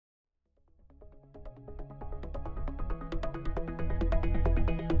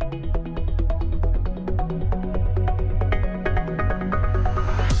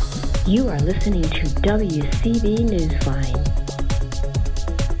You are listening to WCB Newsline.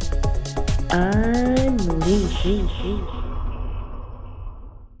 Unleash.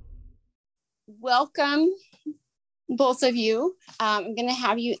 Welcome, both of you. I'm going to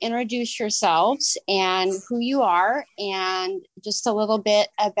have you introduce yourselves and who you are, and just a little bit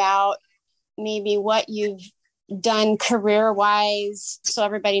about maybe what you've done career-wise, so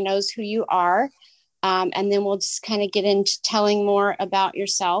everybody knows who you are. And then we'll just kind of get into telling more about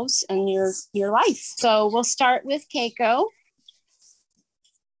yourselves and your life. So we'll start with Keiko.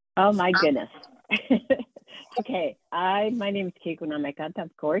 Oh my goodness. Okay, my name is Keiko Namakata,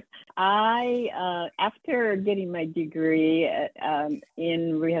 of course. After getting my degree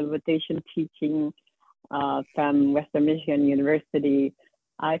in rehabilitation teaching from Western Michigan University,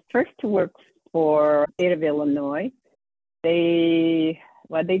 I first worked for the state of Illinois. They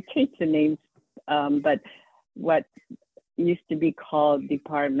changed the names, but what used to be called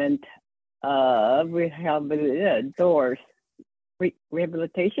Department of Rehabilitation.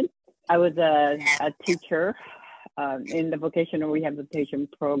 I was a teacher in the vocational rehabilitation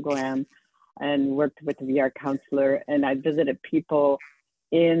program and worked with a VR counselor, and I visited people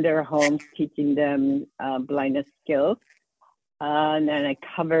in their homes teaching them blindness skills. And then I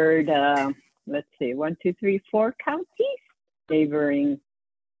covered, 4 counties, neighboring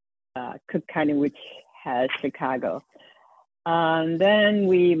Cook County, which has Chicago. Then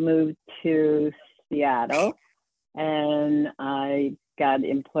we moved to Seattle, and I got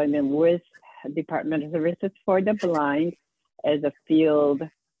employment with Department of Services for the Blind as a field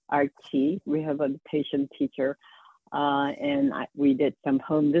RT, rehabilitation teacher. We did some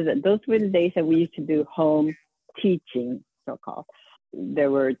home visits. Those were the days that we used to do home teaching, so-called.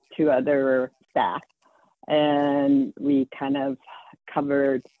 There were 2 other staff, and we kind of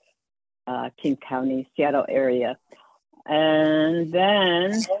covered King County, Seattle area. And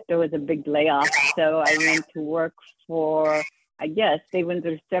then there was a big layoff, so I went to work for, I guess they went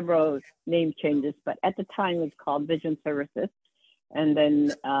through several name changes, but at the time it was called Vision Services, and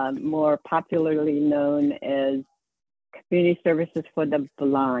then more popularly known as Community Services for the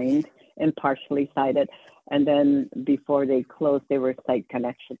Blind and Partially Sighted. And then before they closed, they were Sight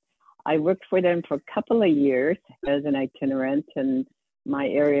Connection. I worked for them for a couple of years as an itinerant, and my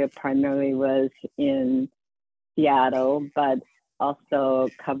area primarily was in Seattle, but also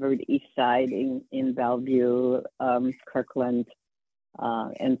covered East Side in Bellevue, Kirkland,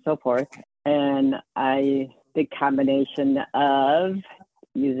 and so forth. And I did combination of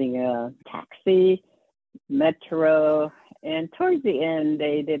using a taxi, metro, and towards the end,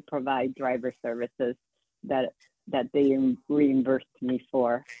 they did provide driver services that they reimbursed me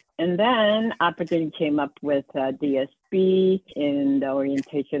for. And then opportunity came up with DSB in the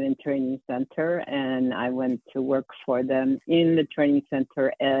Orientation and Training Center, and I went to work for them in the training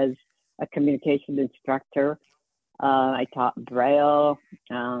center as a communication instructor. I taught Braille,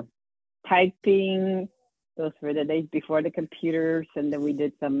 typing. Those were the days before the computers, and then we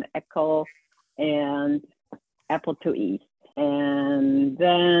did some Echo and Apple IIe. And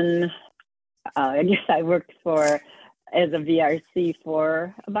then I guess I worked as a VRC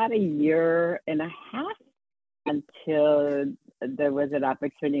for about 1.5 years until there was an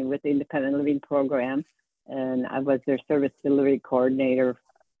opportunity with the Independent Living Program, and I was their service delivery coordinator,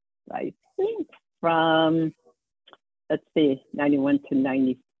 I think from, 91 to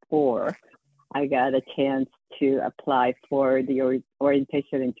 94. I got a chance to apply for the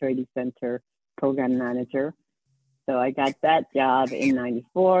Orientation and Training Center program manager. So I got that job in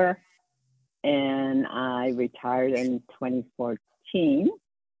 94, and I retired in 2014.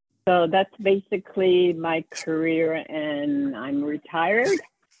 So that's basically my career, and I'm retired.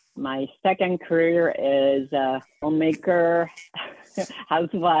 My second career is homemaker,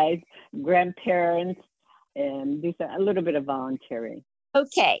 housewife, grandparents, and do a little bit of volunteering.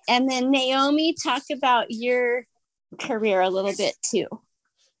 Okay, and then Naomi, talk about your career a little bit too.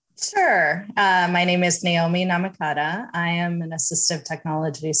 Sure. My name is Naomi Namakata. I am an assistive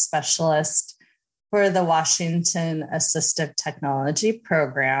technology specialist for the Washington Assistive Technology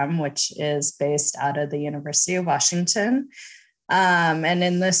Program, which is based out of the University of Washington. And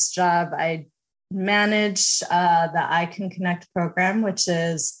in this job, I manage the I Can Connect program, which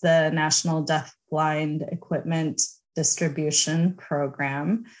is the National Deaf-Blind Equipment Distribution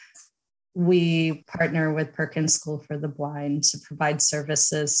Program. We partner with Perkins School for the Blind to provide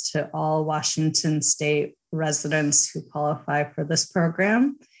services to all Washington State residents who qualify for this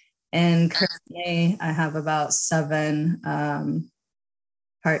program. And currently, I have about 7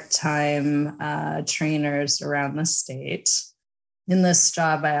 part-time trainers around the state. In this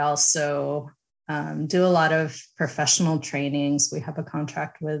job, I also do a lot of professional trainings. We have a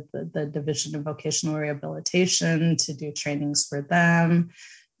contract with the Division of Vocational Rehabilitation to do trainings for them.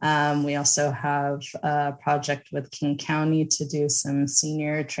 We also have a project with King County to do some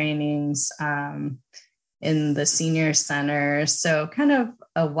senior trainings in the senior center. So kind of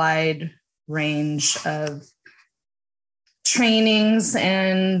a wide range of trainings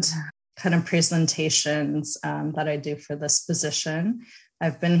and kind of presentations that I do for this position.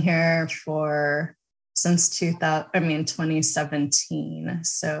 I've been here since 2017.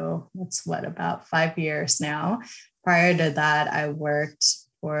 So that's about 5 years now. Prior to that, I worked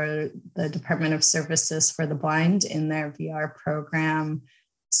for the Department of Services for the Blind in their VR program.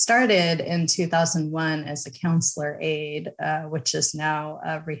 Started in 2001 as a counselor aide, which is now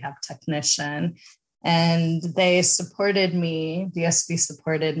a rehab technician. And they supported me, DSB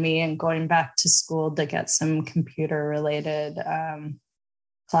supported me in going back to school to get some computer related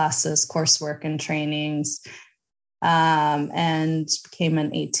classes, coursework and trainings, and became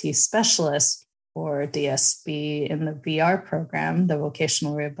an AT specialist for DSB in the VR program, the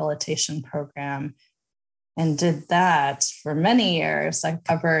Vocational Rehabilitation Program, and did that for many years. I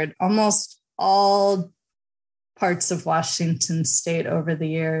covered almost all parts of Washington State over the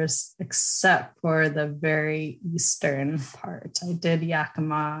years, except for the very eastern part. I did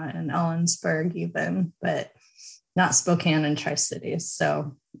Yakima and Ellensburg even, but not Spokane and Tri-Cities.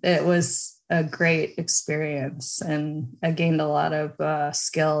 So it was a great experience, and I gained a lot of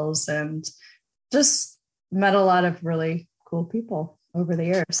skills and just met a lot of really cool people over the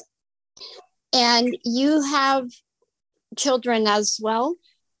years. And you have children as well?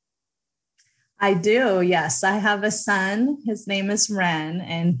 I do, yes. I have a son. His name is Ren,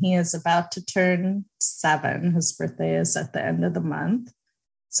 and he is about to turn 7. His birthday is at the end of the month.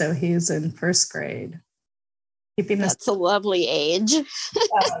 So he's in first grade. That's a lovely age. Oh,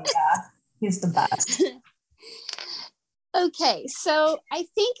 yeah. He's the best. Okay, so I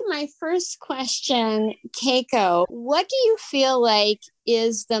think my first question, Keiko, what do you feel like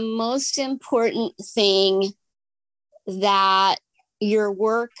is the most important thing that your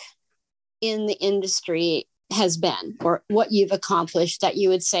work in the industry has been, or what you've accomplished that you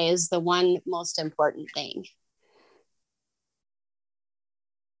would say is the one most important thing?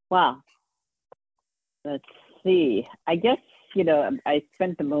 Wow. Let's see. I guess, I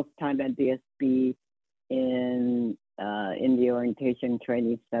spent the most time at DSB in the Orientation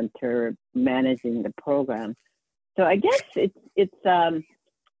Training Center managing the program. So I guess it's the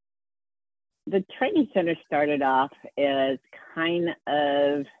training center started off as kind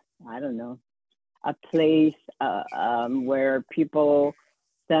of, I don't know, a place where people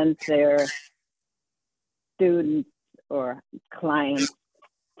sent their students or clients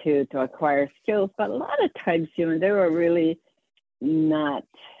to acquire skills. But a lot of times, they were really not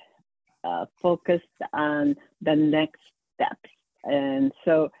focused on the next steps. And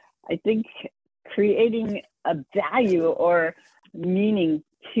so I think creating a value or meaning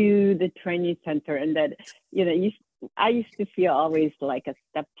to the training center, and that, I used to feel always like a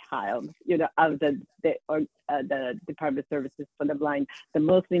stepchild, of the Department of Services for the Blind. The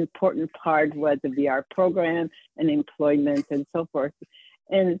most important part was the VR program and employment and so forth.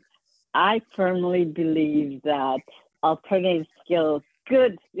 And I firmly believe that alternative skills,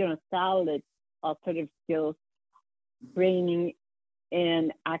 good, solid alternative skills, training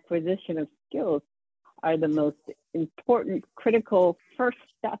and acquisition of skills are the most important, critical first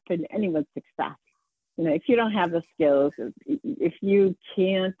step in anyone's success. If you don't have the skills, if you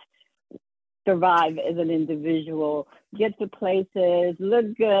can't survive as an individual, get to places,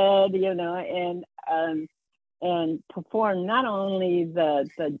 look good, and perform not only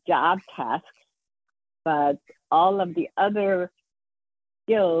the job tasks, but all of the other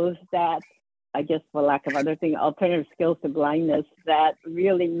skills that, I guess, for lack of other thing, alternative skills to blindness that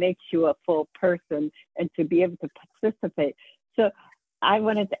really makes you a full person and to be able to participate. So I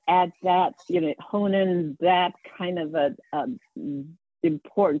wanted to add that, hone in that kind of a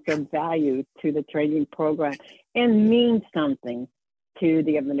importance or value to the training program and mean something to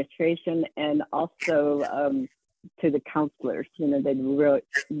the administration and also to the counselors, the real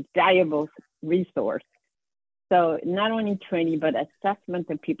valuable resource. So not only training, but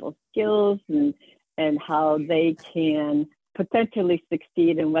assessment of people's skills and how they can potentially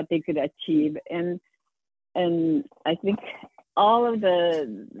succeed and what they could achieve. And I think all of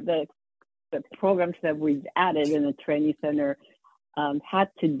the programs that we've added in the training center had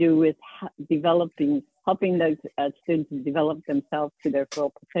to do with helping those students develop themselves to their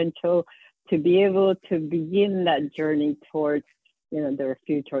full potential, to be able to begin that journey towards, their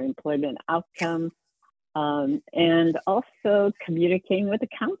future employment outcomes. and also communicating with the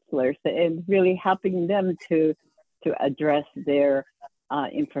counselors and really helping them to address their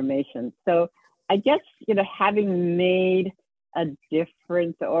information. So I guess, having made a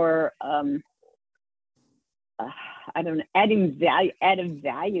difference or I don't know, added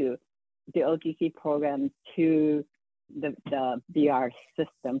value the OTC program to the VR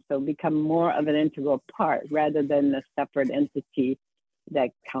system, so become more of an integral part rather than a separate entity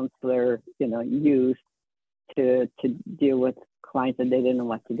that counselor use to deal with clients that they didn't know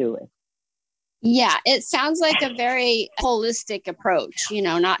what to do with. Yeah, it sounds like a very holistic approach,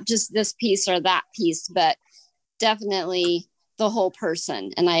 not just this piece or that piece, but definitely the whole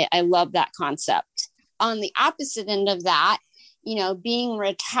person. And I love that concept. On the opposite end of that, being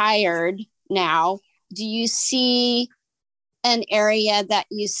retired now, do you see an area that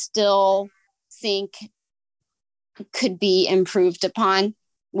you still think could be improved upon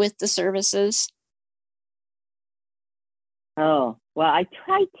with the services? Oh, well, I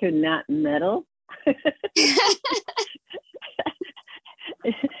try to not meddle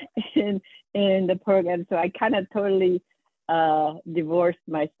in the program. So I kind of totally divorced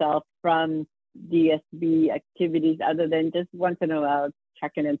myself from DSB activities, other than just once in a while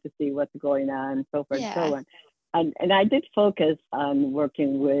checking in to see what's going on, and so forth and so on. And I did focus on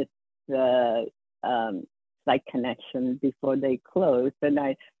working with the Psych Connection before they closed. And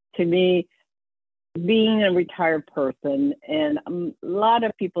to me, being a retired person, and a lot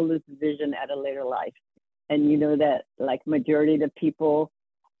of people lose vision at a later life. And that like majority of the people,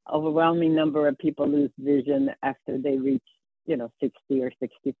 overwhelming number of people lose vision after they reach, 60 or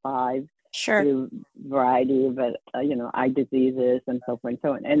 65. Sure. Through a variety of, eye diseases and so forth and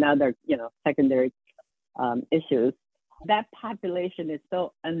so on, and other, secondary issues. That population is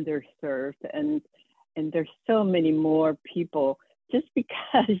so underserved, and there's so many more people. Just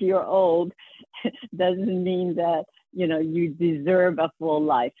because you're old doesn't mean that, you deserve a full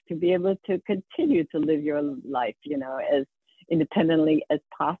life. To be able to continue to live your life, as independently as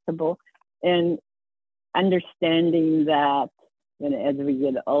possible, and understanding that, as we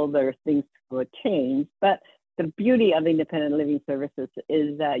get older, things will change. But the beauty of independent living services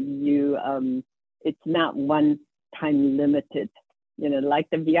is that it's not one time limited. Like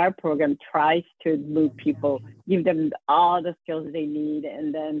the VR program tries to move people, give them all the skills they need,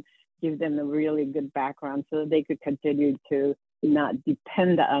 and then give them a really good background so that they could continue to not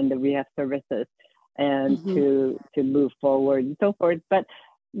depend on the rehab services and to move forward and so forth. But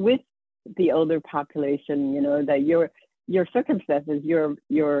with the older population, that your circumstances, your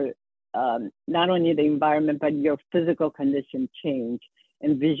not only the environment, but your physical condition change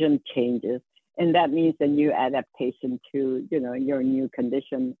and vision changes. And that means a new adaptation to, your new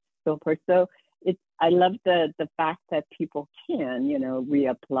condition, so forth. So I love the fact that people can,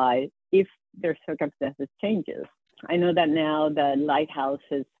 reapply if their circumstances changes. I know that now the Lighthouse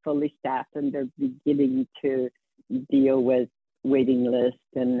is fully staffed and they're beginning to deal with waiting lists,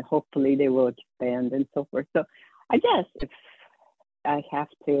 and hopefully they will expand and so forth. So I guess if I have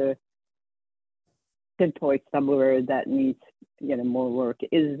to pinpoint somewhere that needs, more work,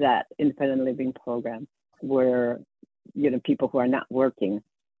 is that independent living program where, people who are not working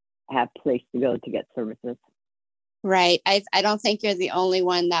have place to go to get services. Right. I don't think you're the only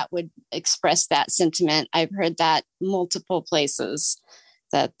one that would express that sentiment. I've heard that multiple places,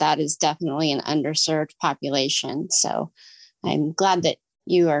 that is definitely an underserved population. So I'm glad that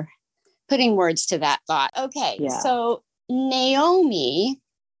you are putting words to that thought. Okay. Yeah. So Naomi,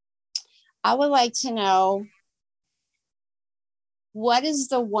 I would like to know, what is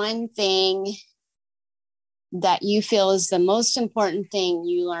the one thing that you feel is the most important thing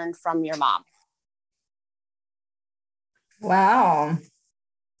you learned from your mom? Wow.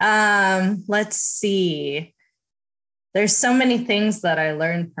 Let's see. There's so many things that I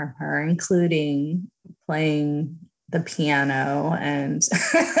learned from her, including playing the piano and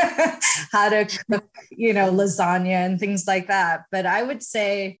how to cook, lasagna and things like that. But I would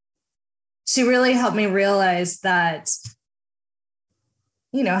say she really helped me realize that,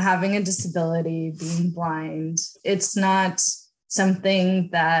 having a disability, being blind, it's not something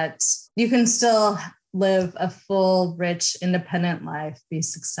that you can still live a full, rich, independent life, be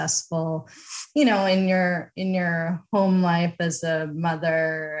successful, in your home life as a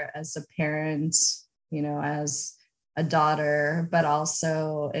mother, as a parent, as a daughter, but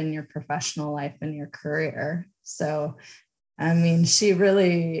also in your professional life and your career. So, she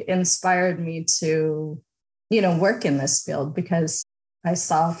really inspired me to, work in this field, because I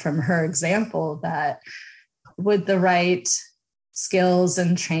saw from her example that with the right skills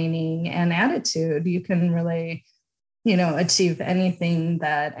and training and attitude, you can really achieve anything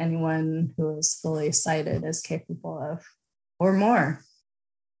that anyone who is fully sighted is capable of or more.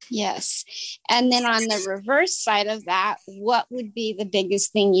 Yes. And then on the reverse side of that, what would be the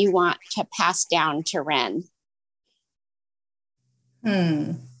biggest thing you want to pass down to Ren?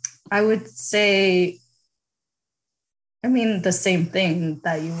 I would say, the same thing,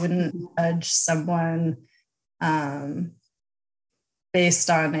 that you wouldn't judge someone based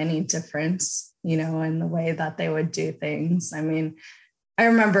on any difference, in the way that they would do things. I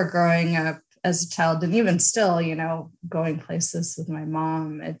remember growing up as a child, and even still, going places with my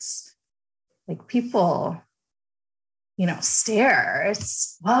mom, it's like people, stare.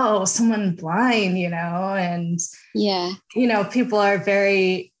 It's, whoa, someone blind, and yeah, people are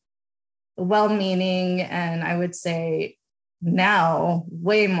very well-meaning, and I would say now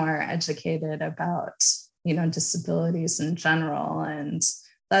way more educated about, disabilities in general and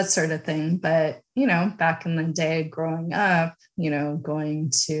that sort of thing. But, back in the day growing up,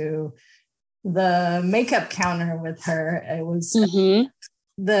 going to the makeup counter with her, it was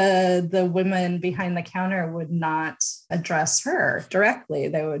the women behind the counter would not address her directly.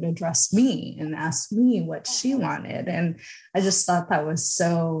 They would address me and ask me what she wanted. And I just thought that was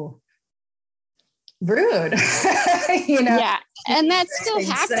so rude. Yeah. And that still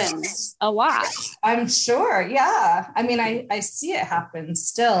happens a lot. I'm sure. Yeah. I see it happen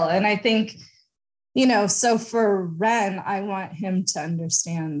still. And I think, so for Ren, I want him to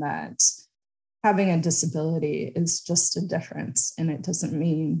understand that having a disability is just a difference, and it doesn't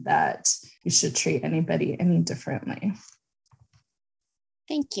mean that you should treat anybody any differently.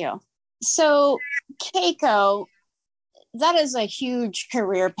 Thank you. So, Keiko, that is a huge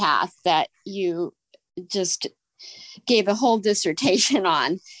career path that you just gave a whole dissertation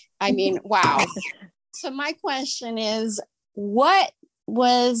on. Wow. So my question is, what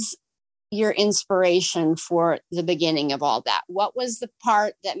was your inspiration for the beginning of all that? What was the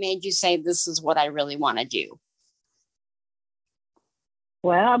part that made you say, this is what I really want to do?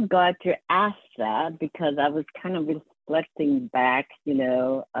 Well, I'm glad you asked that, because I was kind of reflecting back,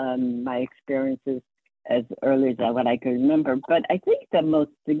 my experiences as early as what I could remember. But I think the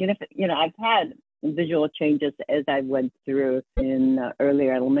most significant, I've had visual changes as I went through in early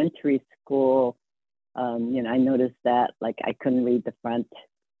elementary school. I noticed that, like, I couldn't read the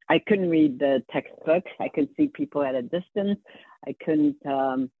textbooks. I could see people at a distance. I couldn't,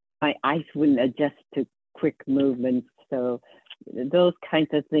 my eyes wouldn't adjust to quick movements. So those kinds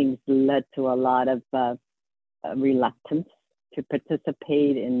of things led to a lot of reluctance to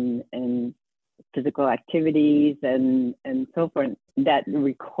participate in physical activities and so forth that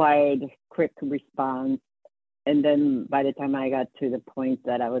required quick response. And then by the time I got to the point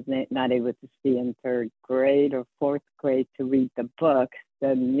that I was not able to see in third grade or fourth grade to read the books,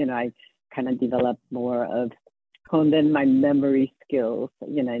 then, I kind of developed more of, honed in my memory skills,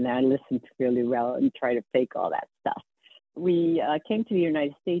 and I listened really well and try to fake all that stuff. We came to the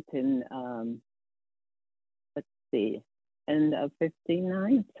United States in, end of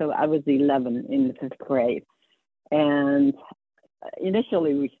 59. So I was 11 in the fifth grade. And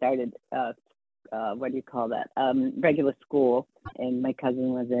initially we started, regular school, and my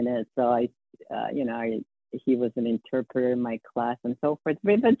cousin was in it. So he was an interpreter in my class and so forth.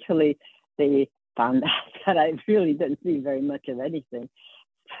 But eventually they found out that I really didn't see very much of anything.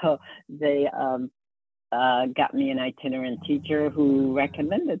 So they got me an itinerant teacher who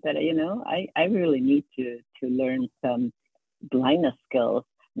recommended that, I really need to learn some blindness skills,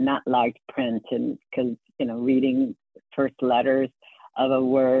 not large print, and because, reading first letters of a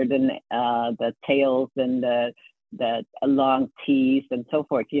word and the tails and the long T's and so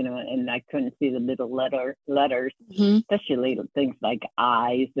forth, and I couldn't see the little letters, especially things like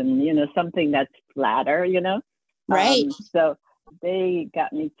eyes and, something that's flatter, Right. So they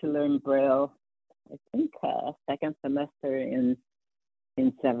got me to learn Braille, I think second semester in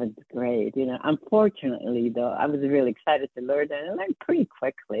seventh grade. Unfortunately, though, I was really excited to learn it, and I learned pretty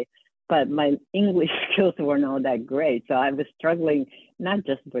quickly. But my English skills weren't all that great. So I was struggling not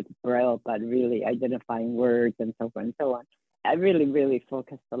just with Braille, but really identifying words and so forth and so on. I really, really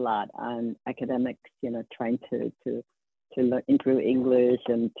focused a lot on academics, trying to improve English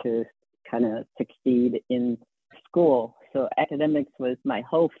and to kind of succeed in school. So academics was my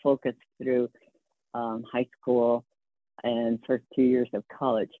whole focus through high school and first 2 years of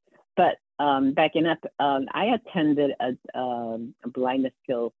college. But backing up, I attended a blindness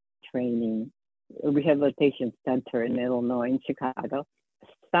skills training rehabilitation center in Illinois, in Chicago.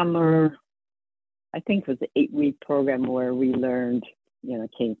 Summer, I think it was an 8-week program where we learned,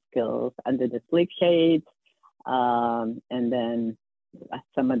 cane skills under the sleep shades, and then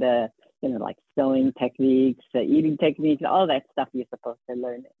some of the like sewing techniques, eating techniques, all that stuff you're supposed to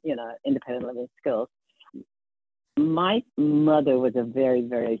learn, independent living skills. My mother was a very,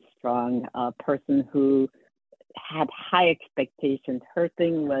 very strong person who had high expectations. Her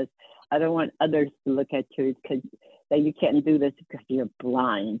thing was, I don't want others to look at you because that you can't do this because you're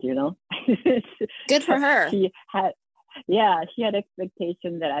blind, Good for her. She had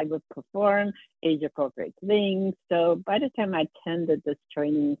expectation that I would perform age-appropriate things. So by the time I attended this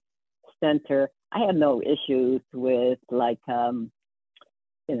training center, I had no issues with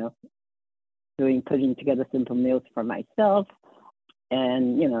putting together simple meals for myself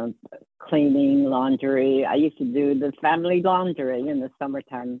and, cleaning, laundry. I used to do the family laundry in the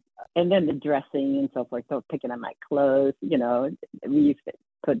summertime, and then the dressing and so forth. So picking up my clothes, we used to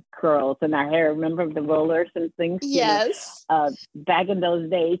put curls in our hair. Remember the rollers and things? Yes. Back in those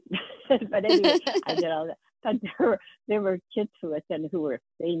days. But anyway, I did all that. But there were kids who attended who were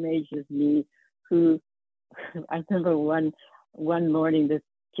same age as me, who I remember one morning, this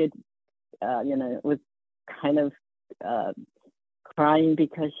kid, was kind of crying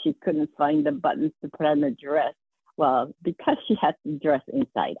because she couldn't find the buttons to put on the dress. Well, because she had to dress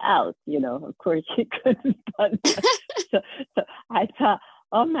inside out, of course she couldn't button. So I thought,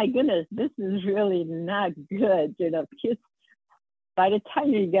 oh my goodness, this is really not good. Kids, by the time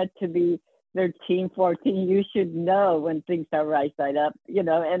you get to be 13, 14, you should know when things are right side up,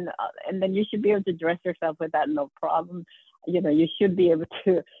 and then you should be able to dress yourself with that no problem. You should be able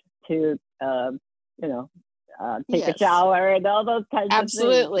to take a shower and all those kinds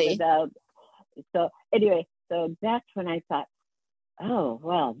Absolutely. of things. So anyway, so that's when I thought, oh,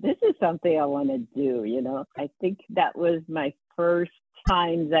 well, this is something I want to do. I think that was my first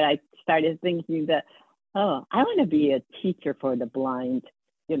time that I started thinking that, oh, I want to be a teacher for the blind.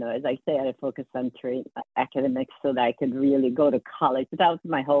 As I say, I focus on academics so that I could really go to college. That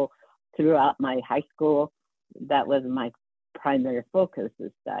was throughout my high school, that was my primary focus,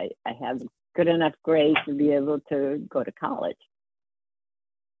 is that I have good enough grades to be able to go to college.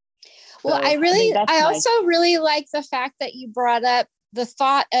 Well, So, I also really like the fact that you brought up the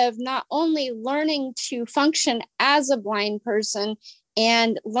thought of not only learning to function as a blind person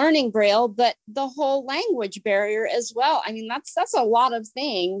and learning Braille, but the whole language barrier as well. I mean, that's a lot of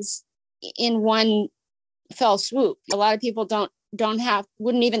things in one fell swoop. A lot of people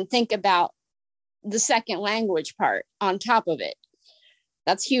wouldn't even think about the second language part on top of it.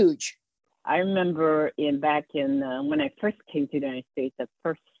 That's huge. I remember back in when I first came to the United States, the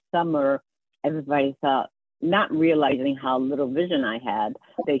first summer, everybody thought, not realizing how little vision I had,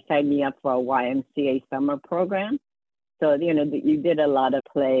 they signed me up for a YMCA summer program. So, you did a lot of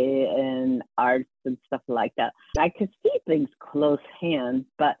play and arts and stuff like that. I could see things close hand,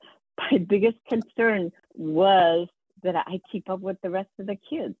 but my biggest concern was that I keep up with the rest of the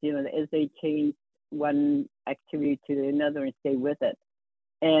kids, as they change one activity to another and stay with it.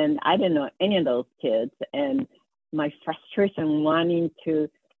 And I didn't know any of those kids. And my frustration wanting to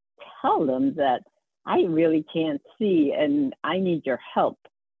tell them that I really can't see and I need your help.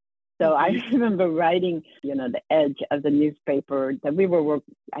 So I remember writing, the edge of the newspaper that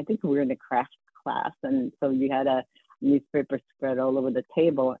I think we were in a craft class. And so you had a newspaper spread all over the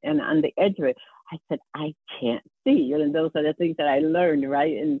table. And on the edge of it, I said, I can't see. Those are the things that I learned,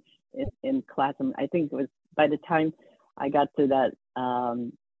 right, in class. And I think it was by the time I got to that,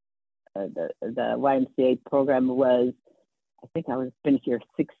 the YMCA program was, I think I was been here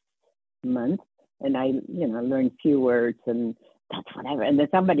 6 months. And I, learned few words and that's whatever. And then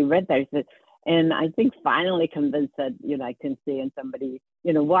somebody read that, and I think finally convinced that, I can see, and somebody,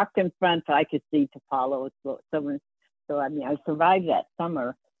 walked in front so I could see to follow. So I mean, I survived that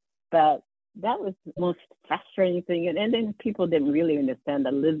summer, but that was the most frustrating thing. And then people didn't really understand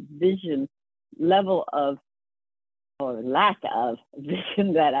the vision level of, or lack of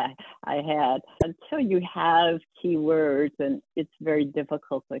vision that I had until you have key words, and it's very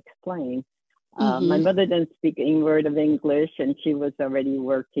difficult to explain. My mother didn't speak a word of English, and she was already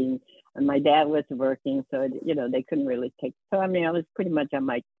working, and my dad was working, so they couldn't really take. So I mean, I was pretty much on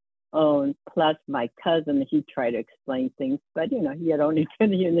my own. Plus, my cousin, he tried to explain things, but he had only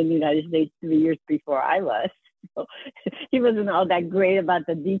been here in the United States 3 years before I was, so he wasn't all that great about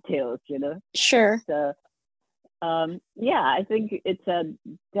the details, Sure. So, I think it's a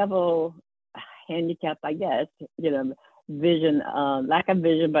double handicap, I guess. Vision, lack of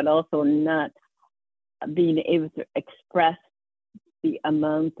vision, but also not being able to express the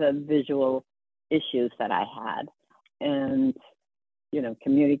amount of visual issues that I had, and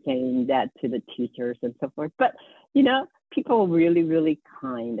communicating that to the teachers and so forth. But people were really, really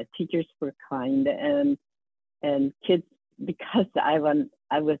kind. The teachers were kind, and kids, because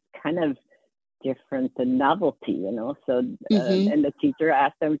I was kind of different and novelty, So and the teacher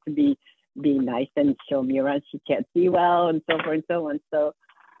asked them to be nice and show me around. She can't see well, and so forth and so on. So,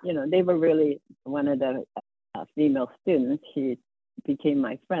 they were really one of the female students. She became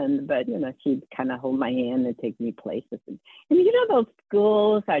my friend, but she'd kind of hold my hand and take me places. And those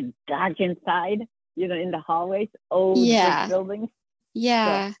schools are dodge inside, in the hallways, old brick buildings.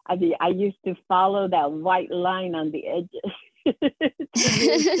 Yeah. So, I used to follow that white line on the edges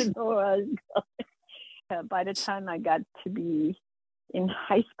to know where I was going. By the time I got to be in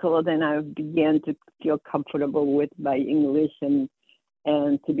high school, then I began to feel comfortable with my English and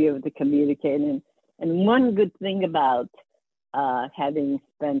to be able to communicate. And one good thing about having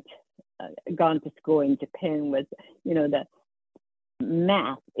gone to school in Japan was, that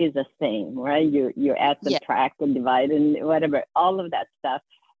math is the same, right? You add, subtract, and divide, and whatever, all of that stuff.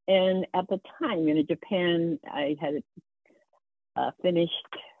 And at the time, Japan, I had finished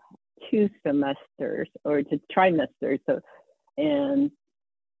 2 semesters or 2 trimesters, and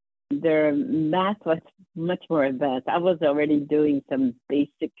their math was much more advanced. I was already doing some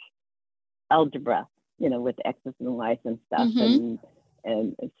basic algebra, with X's and Y's and stuff,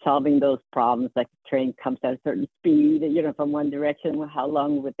 and solving those problems, like the train comes at a certain speed, from one direction, how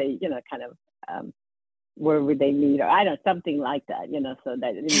long would they, where would they meet, or I don't know, something like that, so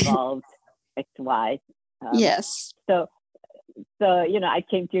that it involved X, Y. Yes. So, I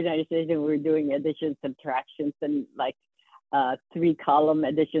came to the United States and we were doing additions, subtractions, and like 3-column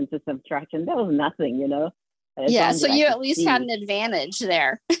additions and subtraction. That was nothing, Yeah, so you at least had an advantage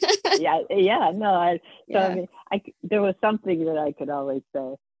there. No. I mean, there was something that I could always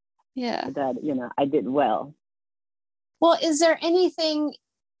say. Yeah. That I did well. Well, is there anything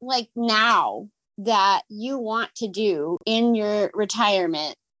like now that you want to do in your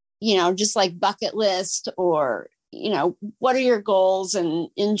retirement? Just like bucket list, or what are your goals and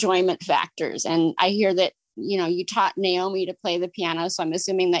enjoyment factors? And I hear that you taught Naomi to play the piano, so I'm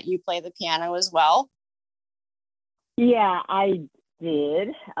assuming that you play the piano as well. Yeah, I did.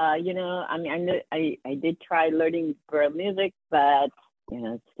 I did try learning Braille music, but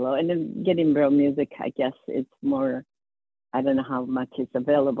it's slow. And then getting Braille music, I guess it's more, I don't know how much is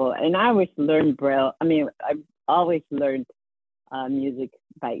available. And I always learned Braille. I've always learned music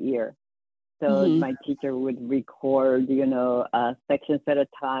by ear. So my teacher would record, sections at a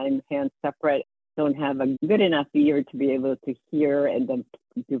time, hands separate. Don't have a good enough ear to be able to hear and then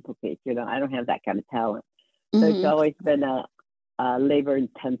duplicate. I don't have that kind of talent. So it's always been a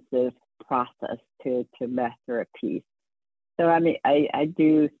labor-intensive process to master a piece. So I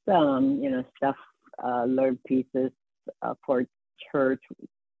do some stuff, learn pieces for church.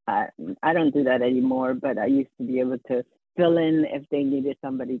 I don't do that anymore, but I used to be able to fill in if they needed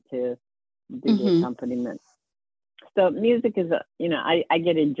somebody to do the accompaniment. So music is I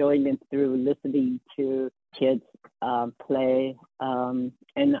get enjoyment through listening to kids play,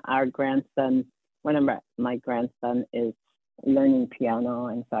 and our grandson. One of my grandson is learning piano,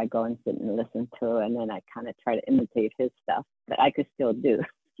 and so I go and sit and listen to it, and then I kind of try to imitate his stuff that I could still do.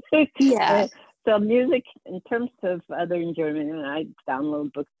 Yeah. So music, in terms of other enjoyment, I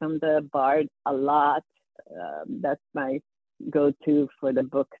download books from the Bard a lot. That's my go-to for the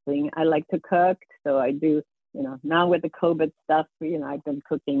book thing. I like to cook, so I do. Now with the COVID stuff, I've been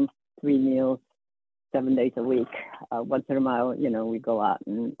cooking 3 meals, 7 days a week. Once in a while, we go out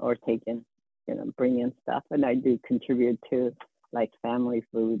or take in. Bring in stuff, and I do contribute to like family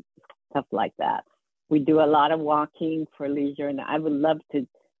food, stuff like that. We do a lot of walking for leisure, and I would love to.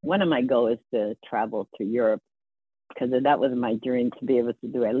 One of my goals is to travel to Europe, because that was my dream, to be able to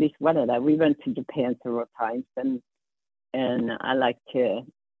do at least one of that. We went to Japan several times, and I like to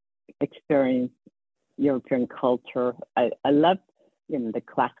experience European culture. I love the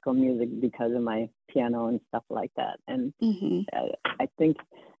classical music because of my piano and stuff like that, and I think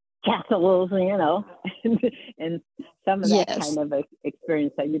castles, and some of that kind of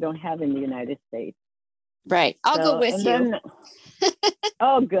experience that you don't have in the United States. Right. I'll go with you. Then,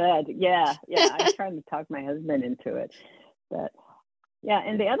 oh, good. Yeah. I'm trying to talk my husband into it. But yeah,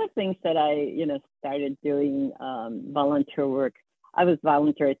 and the other things that I, started doing volunteer work. I was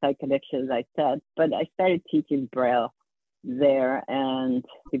volunteer at Site Connection, as I said, but I started teaching Braille there and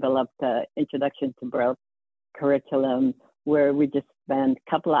developed an introduction to Braille curriculum where we just spend a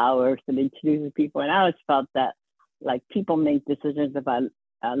couple hours and introducing people. And I always felt that like people make decisions about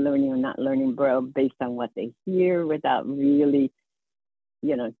learning or not learning Braille based on what they hear without really,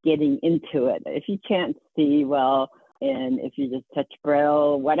 getting into it. If you can't see well, and if you just touch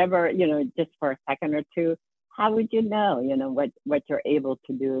Braille, whatever, just for a second or two, how would you know, what you're able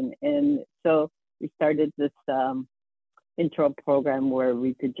to do? And so we started this intro program where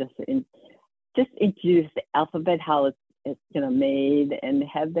we could just introduce the alphabet, how it's made, and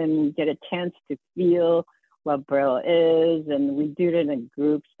have them get a chance to feel what Braille is. And we do it in a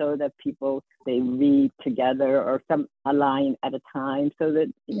group so that they read together or a line at a time, so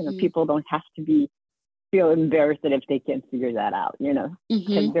that people don't have to feel embarrassed that if they can't figure that out,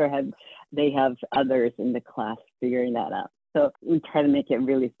 because they have others in the class figuring that out. So we try to make it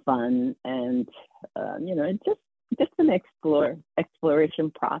really fun, and it's just an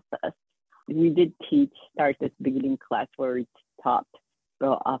exploration process. We did start this beginning class where we taught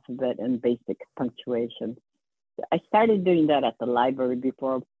Braille alphabet and basic punctuation. I started doing that at the library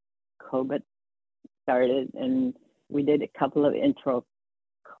before COVID started, and we did a couple of intro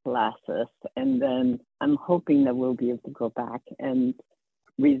classes, and then I'm hoping that we'll be able to go back and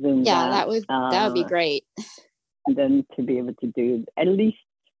resume that would be great. And then to be able to do, at least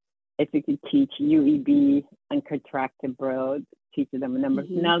if we could teach UEB and contracted Braille, teach them a number.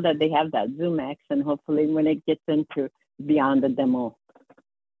 Now that they have that ZoomX, and hopefully when it gets into beyond the demo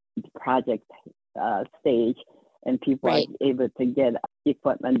project stage, and people are able to get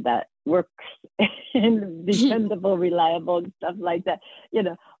equipment that works and dependable, reliable, and stuff like that,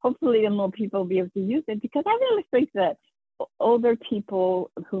 hopefully more people will be able to use it, because I really think that older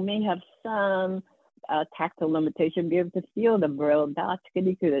people who may have some tactile limitation be able to feel the Braille dots,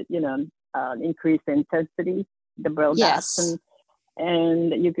 you could increase the intensity, the Braille dots,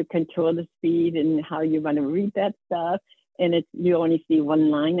 and you could control the speed and how you want to read that stuff. And you only see one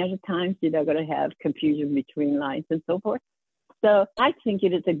line at a time, so you're not going to have confusion between lines and so forth. So I think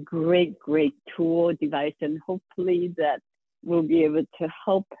it is a great, great tool, device, and hopefully that will be able to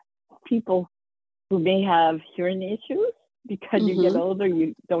help people who may have hearing issues, because you get older,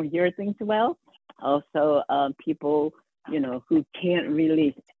 you don't hear things well. Also, people, who can't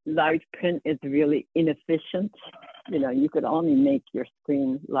really, large print is really inefficient. You could only make your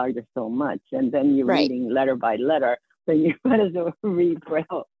screen larger so much, and then you're reading letter by letter. So you might as well read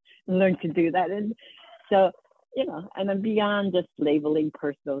Braille and learn to do that. And so, and then beyond just labeling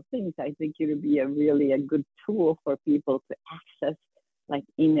personal things, I think it would be a good tool for people to access, like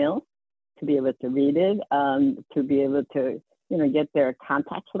email, to be able to read it, to be able to, get their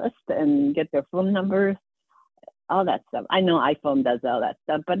contact list and get their phone numbers, all that stuff. I know iPhone does all that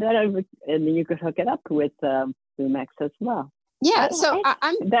stuff, but and then you could hook it up with ZoomX as well. Yeah, so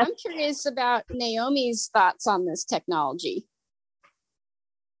I'm curious about Naomi's thoughts on this technology.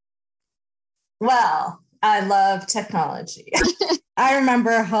 Well, I love technology. I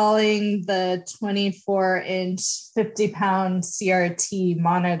remember hauling the 24-inch, 50-pound CRT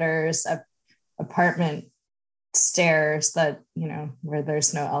monitors up apartment stairs that, where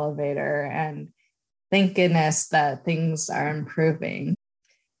there's no elevator, and thank goodness that things are improving.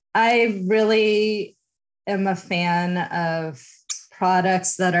 I really am a fan of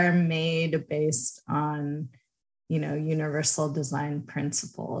products that are made based on, universal design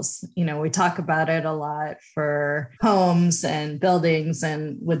principles. We talk about it a lot for homes and buildings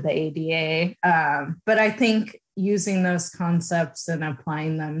and with the ADA. But I think using those concepts and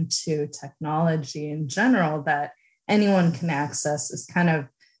applying them to technology in general that anyone can access is kind of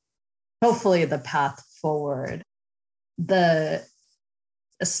hopefully the path forward. The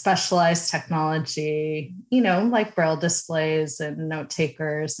specialized technology, like Braille displays and note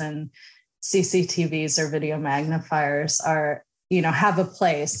takers and CCTVs or video magnifiers are, have a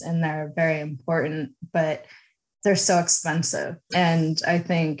place, and they're very important, but they're so expensive. And I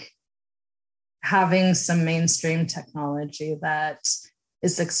think having some mainstream technology that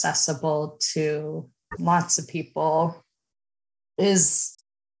is accessible to lots of people is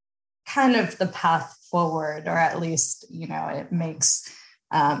kind of the path forward, or at least, it makes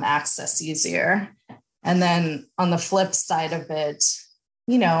access easier. And then on the flip side of it,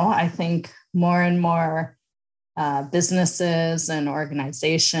 I think more and more businesses and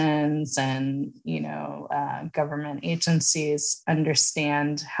organizations and, government agencies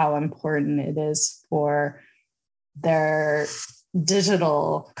understand how important it is for their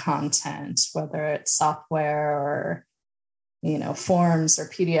digital content, whether it's software or, forms or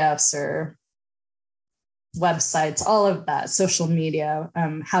PDFs or websites, all of that, social media,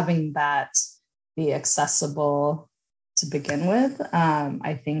 having that be accessible to begin with,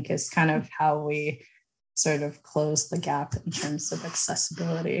 I think is kind of how we sort of close the gap in terms of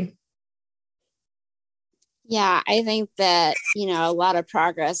accessibility. Yeah, I think that, a lot of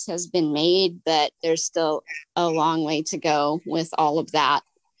progress has been made, but there's still a long way to go with all of that.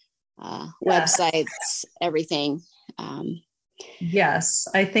 Websites, everything. Yes,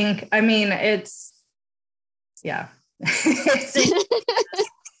 it's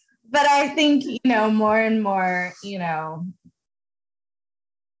But I think, more and more,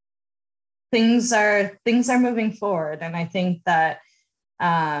 things are moving forward. And I think that,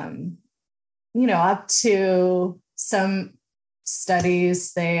 up to some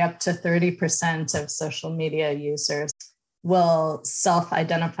studies say up to 30% of social media users will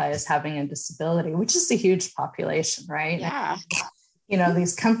self-identify as having a disability, which is a huge population, right? Yeah.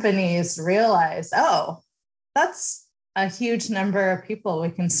 These companies realize, oh, that's a huge number of people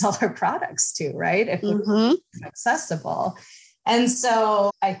we can sell our products to, right? If it's accessible. And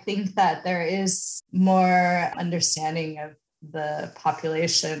so I think that there is more understanding of the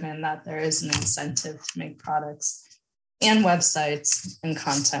population and that there is an incentive to make products and websites and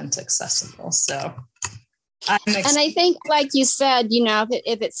content accessible. So and I think, like you said,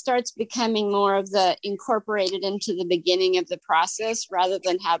 if it starts becoming more of the incorporated into the beginning of the process, rather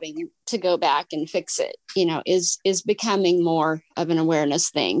than having to go back and fix it, is becoming more of an awareness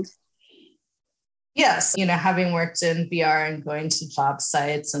thing. Yes. Having worked in VR and going to job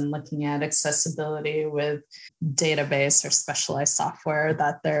sites and looking at accessibility with database or specialized software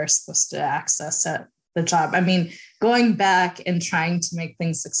that they're supposed to access at the job. I mean, going back and trying to make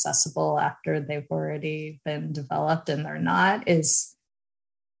things accessible after they've already been developed and they're not it's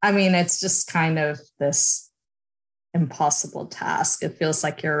just kind of this impossible task. It feels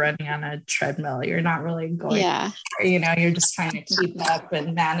like you're running on a treadmill. You're not really going, you're just trying to keep up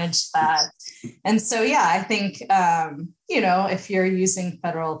and manage that. And so, I think, if you're using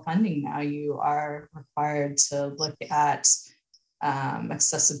federal funding now, you are required to look at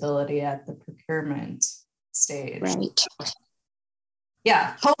accessibility at the procurement stage. Right.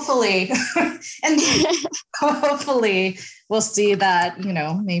 Yeah, hopefully. And hopefully we'll see that,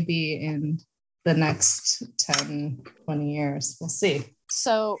 maybe in the next 10, 20 years. We'll see.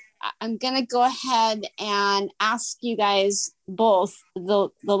 So I'm going to go ahead and ask you guys both the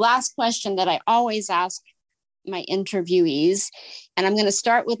last question that I always ask my interviewees. And I'm going to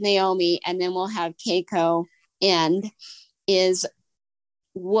start with Naomi, and then we'll have Keiko end. Is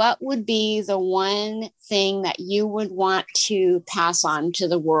what would be the one thing that you would want to pass on to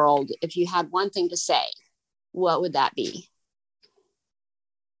the world? If you had one thing to say, what would that be?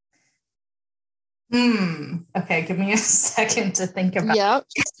 Okay, give me a second to think about Yep.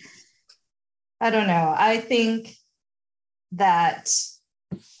 it. I don't know. I think that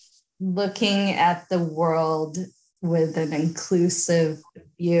looking at the world with an inclusive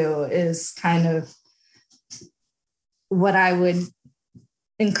view is kind of what I would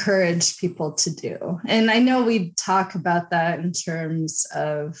encourage people to do. And I know we talk about that in terms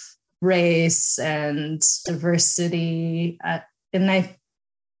of race and diversity. And I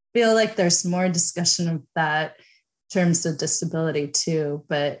feel like there's more discussion of that in terms of disability too.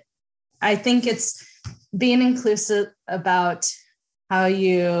 But I think it's being inclusive about how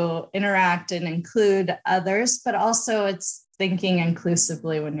you interact and include others, but also it's thinking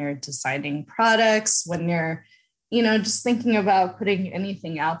inclusively when you're designing products, when you're just thinking about putting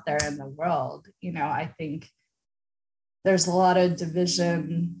anything out there in the world. I think there's a lot of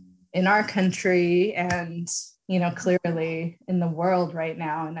division in our country and, clearly in the world right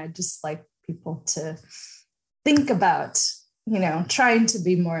now. And I just like people to think about, trying to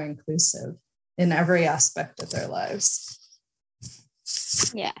be more inclusive in every aspect of their lives.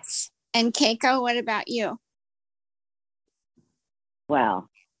 Yes. And Keiko, what about you? Wow.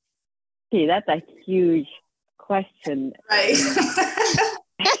 See, that's a huge question. Right.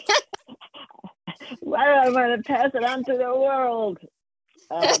 Why do I want to pass it on to the world?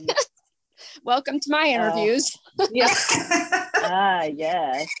 Welcome to my interviews. Yes.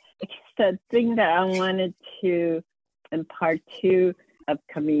 It's the thing that I wanted to impart to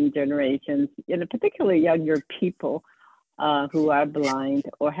upcoming generations, particularly younger people who are blind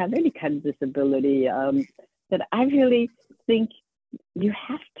or have any kind of disability, that I really think you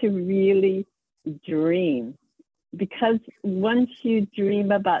have to really dream. Because once you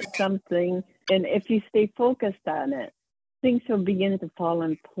dream about something, and if you stay focused on it, things will begin to fall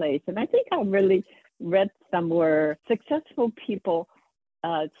in place. And I think I really read somewhere, successful people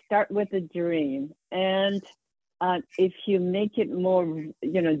start with a dream. And if you make it more,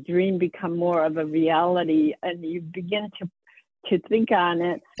 dream become more of a reality, and you begin to think on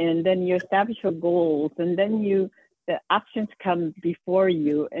it, and then you establish your goals, and then the options come before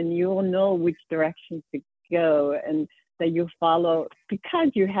you, and you will know which direction to go, and that you follow, because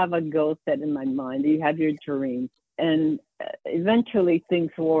you have a goal set in my mind, you have your dreams, and eventually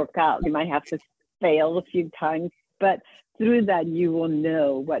things will work out. You might have to fail a few times, but through that you will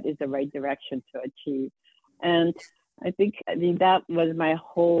know what is the right direction to achieve. And I think that was my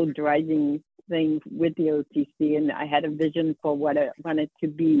whole driving thing with the OTC, and I had a vision for what I wanted to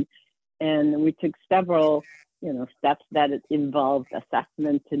be. And we took several, steps that involved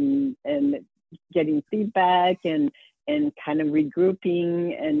assessment and getting feedback and kind of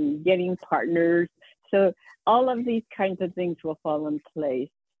regrouping and getting partners. So all of these kinds of things will fall in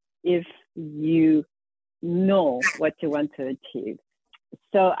place if you know what you want to achieve.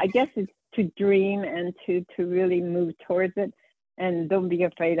 So I guess it's to dream and to really move towards it, and don't be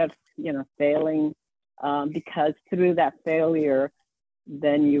afraid of failing, because through that failure,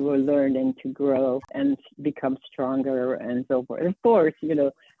 then you will learn and to grow and become stronger and so forth. Of course,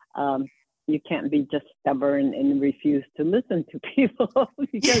 you can't be just stubborn and refuse to listen to people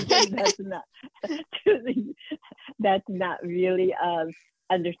because that's not really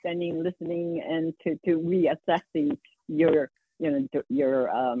understanding, listening, and to reassessing your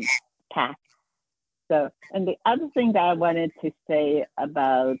path. So, and the other thing that I wanted to say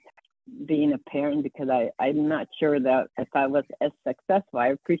about being a parent, because I'm not sure that if I was as successful, I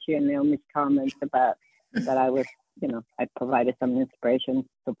appreciate Naomi's comments about that I was, I provided some inspiration,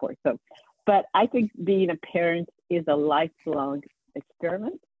 support. So, but I think being a parent is a lifelong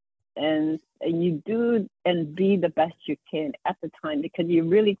experiment, and you do and be the best you can at the time, because you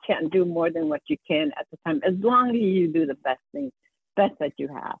really can't do more than what you can at the time, as long as you do the best that you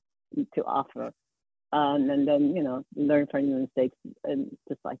have to offer. And then, learn from your mistakes, and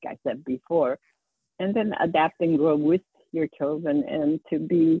just like I said before, and then adapt and grow with your children, and to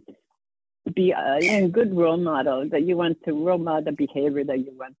be a good role model, that you want to role model the behavior that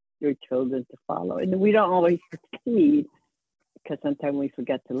you want your children to follow. And we don't always succeed because sometimes we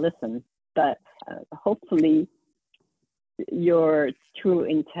forget to listen, but hopefully your true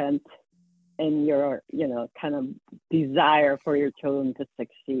intent and your, kind of desire for your children to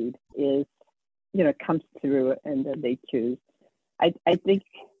succeed is, comes through, and that they choose. I think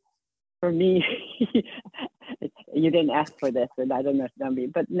for me, you didn't ask for this, and I don't know if Naomi,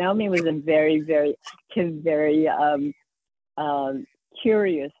 but Naomi was a very, very active, very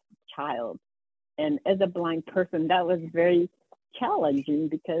curious child. And as a blind person, that was very challenging,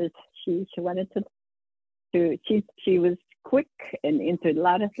 because she wanted she was quick and into a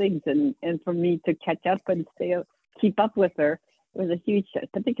lot of things, and for me to catch up and keep up with her was a huge,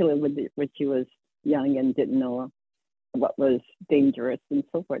 particularly when she was young and didn't know what was dangerous and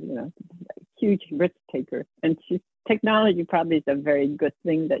so forth, huge risk taker. And technology probably is a very good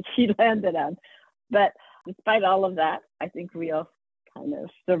thing that she landed on. But despite all of that, I think we all kind of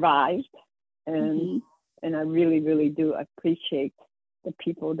survived. And and I really, really do appreciate the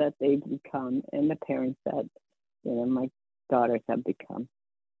people that they've become and the parents that, my daughters have become.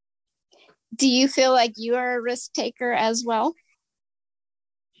 Do you feel like you are a risk taker as well?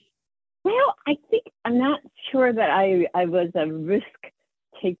 Well, I think I'm not sure that I was a risk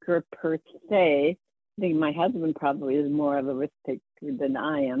taker per se. I think my husband probably is more of a risk taker than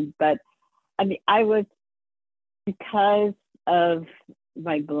I am. But I mean, I was, because of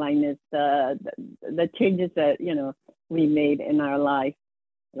my blindness, the changes that, we made in our life,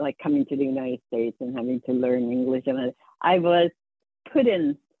 like coming to the United States and having to learn English. And I was put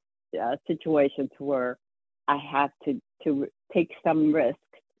in situations where I had to take some risk.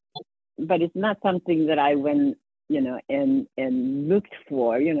 But it's not something that I went, and looked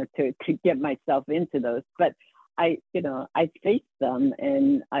for, to get myself into those. But I faced them,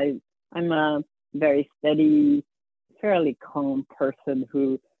 and I'm a very steady, fairly calm person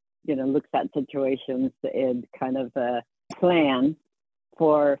who, looks at situations and kind of plan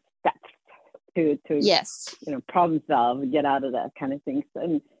for steps to yes, problem solve, get out of that kind of things.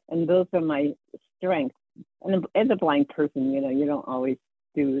 And those are my strengths. And as a blind person, you don't always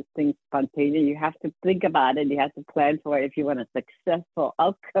do things spontaneously. You have to think about it. You have to plan for it if you want a successful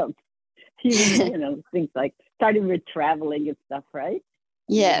outcome. Even, things like starting with traveling and stuff, right?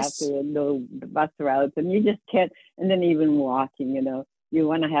 Yes. You have to know the bus routes, and you just can't. And then even walking, you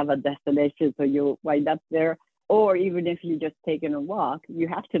want to have a destination, so you'll wind up there. Or even if you're just taking a walk, you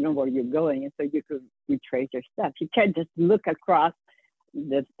have to know where you're going, and so you could retrace your steps. You can't just look across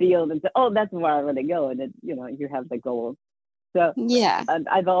the field and say, "Oh, that's where I want to go," and then, you have the goal. So yeah,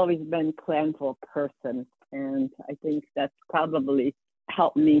 I've always been a planful person, and I think that's probably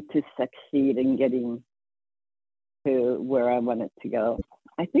helped me to succeed in getting to where I wanted to go.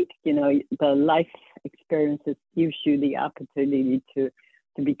 I think, the life experiences gives you the opportunity to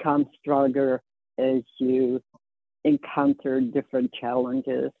become stronger as you encounter different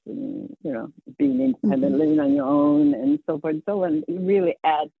challenges, and, being independent, living on your own, and so forth and so on. It really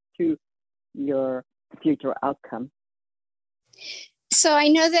adds to your future outcome. So I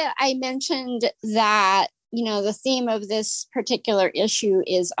know that I mentioned that the theme of this particular issue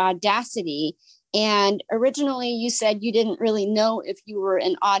is audacity. And originally you said you didn't really know if you were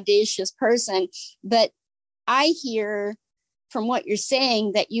an audacious person, but I hear from what you're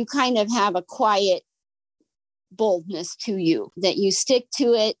saying that you kind of have a quiet boldness to you, that you stick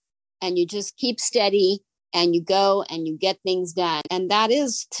to it and you just keep steady and you go and you get things done. And that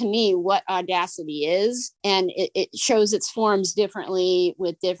is, to me, what audacity is. And it shows its forms differently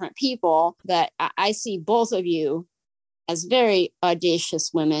with different people. But I see both of you as very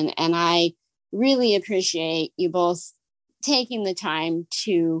audacious women. And I really appreciate you both taking the time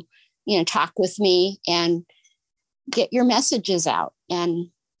to, talk with me and get your messages out and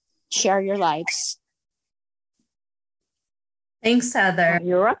share your lives. Thanks, Heather.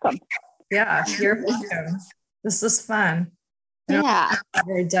 You're welcome. Yeah, you're welcome. This is fun. Yeah. I've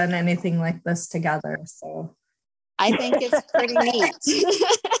never done anything like this together, so I think it's pretty neat.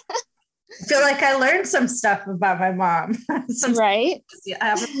 I feel like I learned some stuff about my mom. Right? I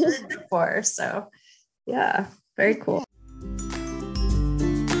haven't heard before, so yeah, very cool.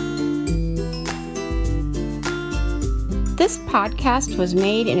 This podcast was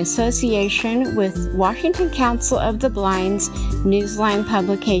made in association with Washington Council of the Blind's Newsline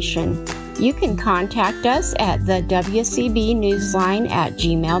publication. You can contact us at the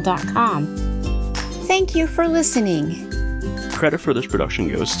wcbnewsline@gmail.com. Thank you for listening. Credit for this production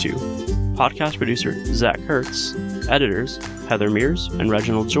goes to podcast producer Zach Kurtz, editors Heather Mears and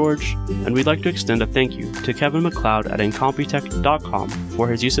Reginald George, and we'd like to extend a thank you to Kevin McLeod at Incompetech.com for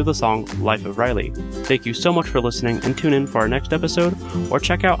his use of the song Life of Riley. Thank you so much for listening, and tune in for our next episode or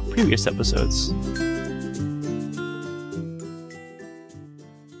check out previous episodes.